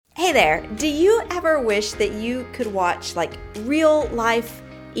Hey there, do you ever wish that you could watch like real life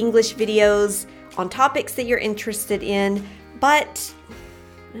English videos on topics that you're interested in, but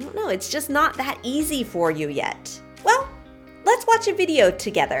I don't know, it's just not that easy for you yet? Well, let's watch a video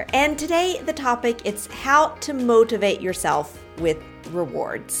together. And today the topic is how to motivate yourself with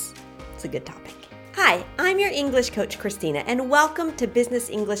rewards. It's a good topic. Hi, I'm your English coach, Christina, and welcome to Business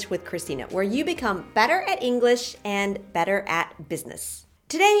English with Christina, where you become better at English and better at business.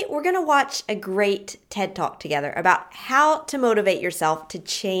 Today, we're going to watch a great TED Talk together about how to motivate yourself to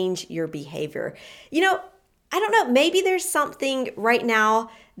change your behavior. You know, I don't know, maybe there's something right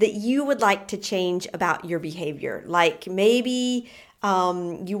now that you would like to change about your behavior. Like maybe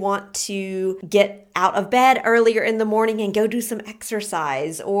you want to get out of bed earlier in the morning and go do some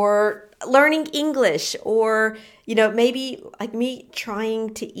exercise, or learning English, or, you know, maybe like me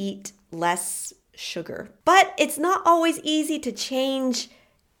trying to eat less sugar. But it's not always easy to change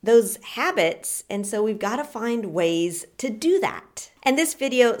those habits, and so we've got to find ways to do that. And this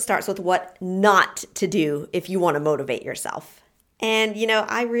video starts with what not to do if you want to motivate yourself. And you know,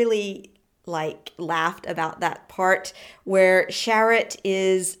 I really laughed about that part where Sharat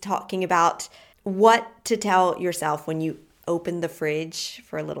is talking about what to tell yourself when you open the fridge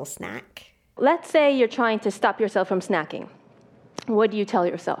for a little snack. Let's say you're trying to stop yourself from snacking. What do you tell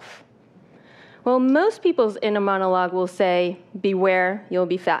yourself? Well, most people's inner monologue will say, beware, you'll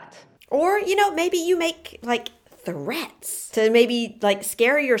be fat. Or, you know, maybe you make threats to maybe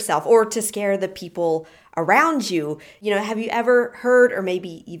scare yourself or to scare the people around you. You know, have you ever heard or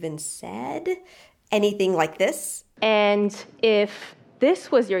maybe even said anything like this? And if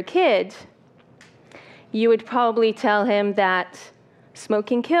this was your kid, you would probably tell him that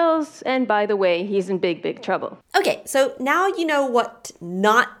smoking kills, and by the way, he's in big, big trouble. Okay, so now you know what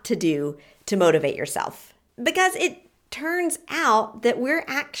not to do to motivate yourself. Because it turns out that we're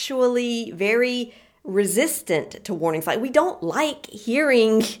actually very resistant to warnings. Like, we don't like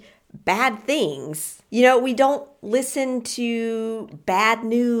hearing bad things. You know, we don't listen to bad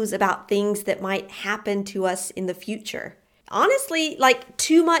news about things that might happen to us in the future. Honestly,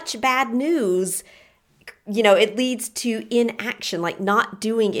 too much bad news, you know, it leads to inaction, not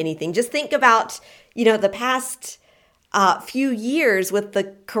doing anything. Just think about, you know, the past few years with the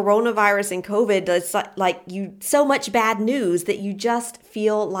coronavirus and COVID. It's so much bad news that you just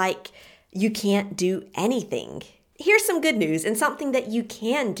feel like you can't do anything. Here's some good news and something that you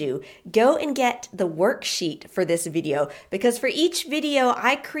can do. Go and get the worksheet for this video, because for each video,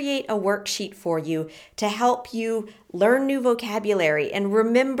 I create a worksheet for you to help you learn new vocabulary and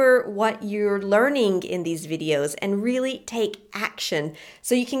remember what you're learning in these videos and really take action.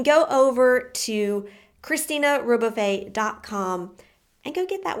 So you can go over to ChristinaRebuffet.com and go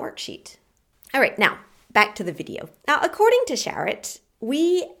get that worksheet. All right, now back to the video. Now, according to Sharat,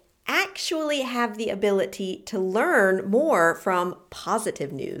 we actually have the ability to learn more from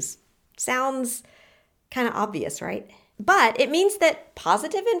positive news. Sounds kind of obvious, right? But it means that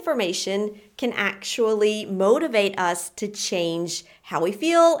positive information can actually motivate us to change how we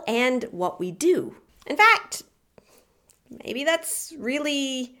feel and what we do. In fact, maybe that's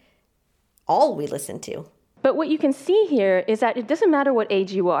really all we listen to. But what you can see here is that it doesn't matter what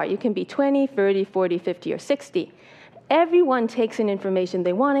age you are. You can be 20, 30, 40, 50, or 60. Everyone takes in information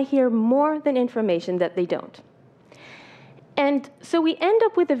they want to hear more than information that they don't. And so we end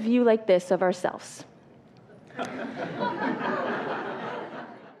up with a view like this of ourselves.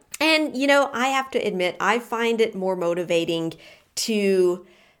 And, you know, I have to admit, I find it more motivating to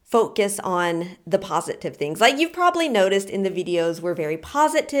focus on the positive things. Like you've probably noticed in the videos, we're very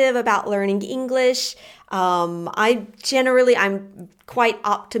positive about learning English. I'm quite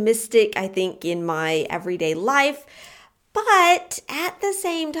optimistic, I think, in my everyday life. But at the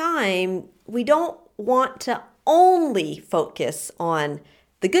same time, we don't want to only focus on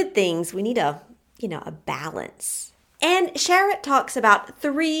the good things. We need a balance. And Sharat talks about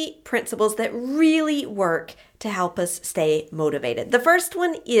 3 principles that really work to help us stay motivated. The first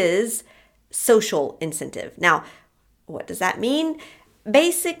one is social incentive. Now, what does that mean?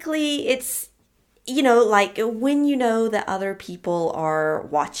 Basically, it's, you know, when you know that other people are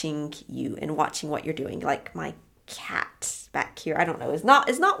watching you and watching what you're doing, like my cat back here, I don't know, is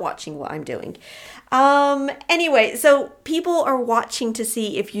not watching what I'm doing. Anyway, so people are watching to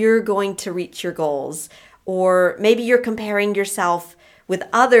see if you're going to reach your goals, or maybe you're comparing yourself with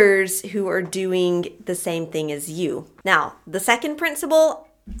others who are doing the same thing as you. Now, the second principle,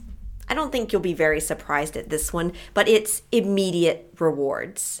 I don't think you'll be very surprised at this one, but it's immediate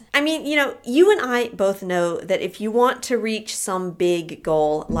rewards. I mean, you know, you and I both know that if you want to reach some big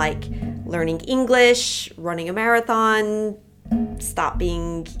goal like learning English, running a marathon, stop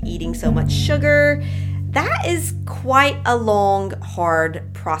eating so much sugar. That is quite a long,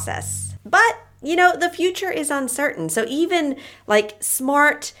 hard process. But, the future is uncertain. So even like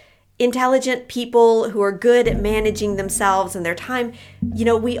smart, intelligent people who are good at managing themselves and their time,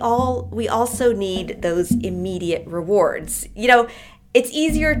 we also need those immediate rewards. It's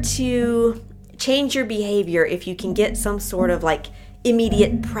easier to change your behavior if you can get some sort of like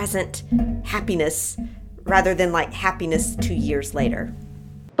immediate present happiness rather than like happiness 2 years later.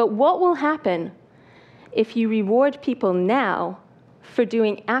 But what will happen if you reward people now for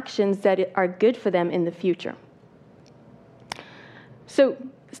doing actions that are good for them in the future? So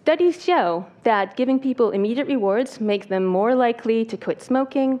studies show that giving people immediate rewards makes them more likely to quit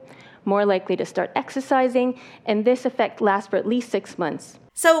smoking, more likely to start exercising, and this effect lasts for at least 6 months.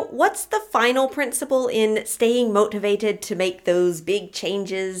 So what's the final principle in staying motivated to make those big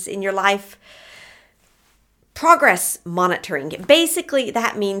changes in your life? Progress monitoring. Basically,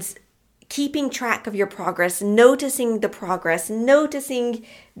 that means keeping track of your progress, noticing the progress, noticing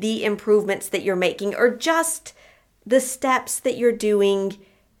the improvements that you're making, or just the steps that you're doing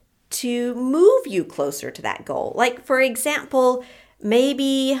to move you closer to that goal. Like, for example,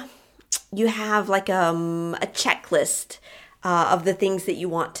 maybe you have like a checklist of the things that you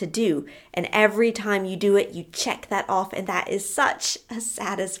want to do. And every time you do it, you check that off. And that is such a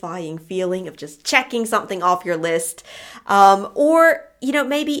satisfying feeling of just checking something off your list. Or,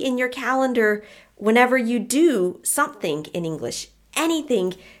 maybe in your calendar, whenever you do something in English,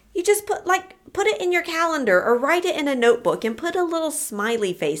 anything, you just put it in your calendar or write it in a notebook and put a little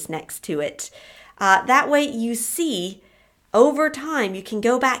smiley face next to it. That way you see over time, you can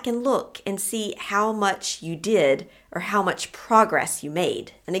go back and look and see how much you did or how much progress you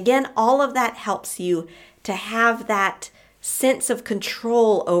made. And again, all of that helps you to have that sense of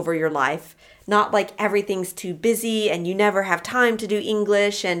control over your life, not like everything's too busy and you never have time to do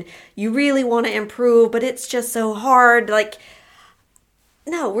English and you really want to improve, but it's just so hard.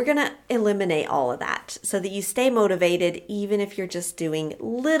 No, we're going to eliminate all of that so that you stay motivated even if you're just doing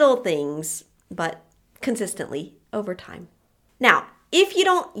little things, but consistently over time. Now, if you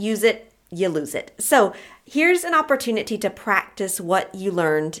don't use it, you lose it. So here's an opportunity to practice what you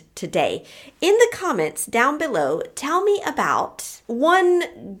learned today. In the comments down below, tell me about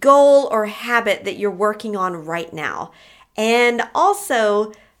one goal or habit that you're working on right now. And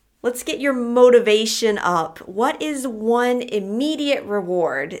also, let's get your motivation up. What is one immediate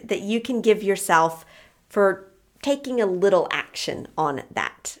reward that you can give yourself for taking a little action on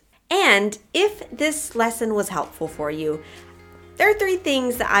that? And if this lesson was helpful for you, there are 3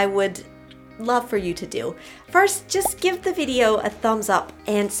 things that I would love for you to do. First, just give the video a thumbs up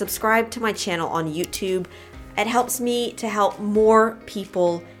and subscribe to my channel on YouTube. It helps me to help more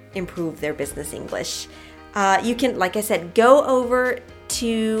people improve their business English. You can, like I said, go over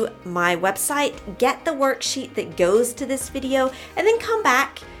to my website, get the worksheet that goes to this video, and then come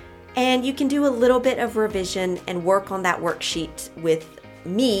back and you can do a little bit of revision and work on that worksheet with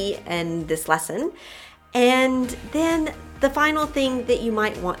me and this lesson. And then the final thing that you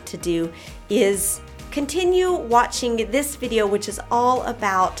might want to do is continue watching this video, which is all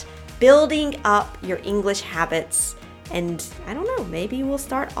about building up your English habits. And I don't know, maybe we'll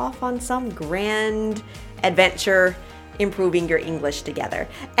start off on some grand adventure improving your English together.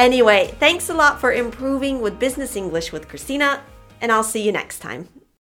 Anyway, thanks a lot for improving with Business English with Christina, and I'll see you next time.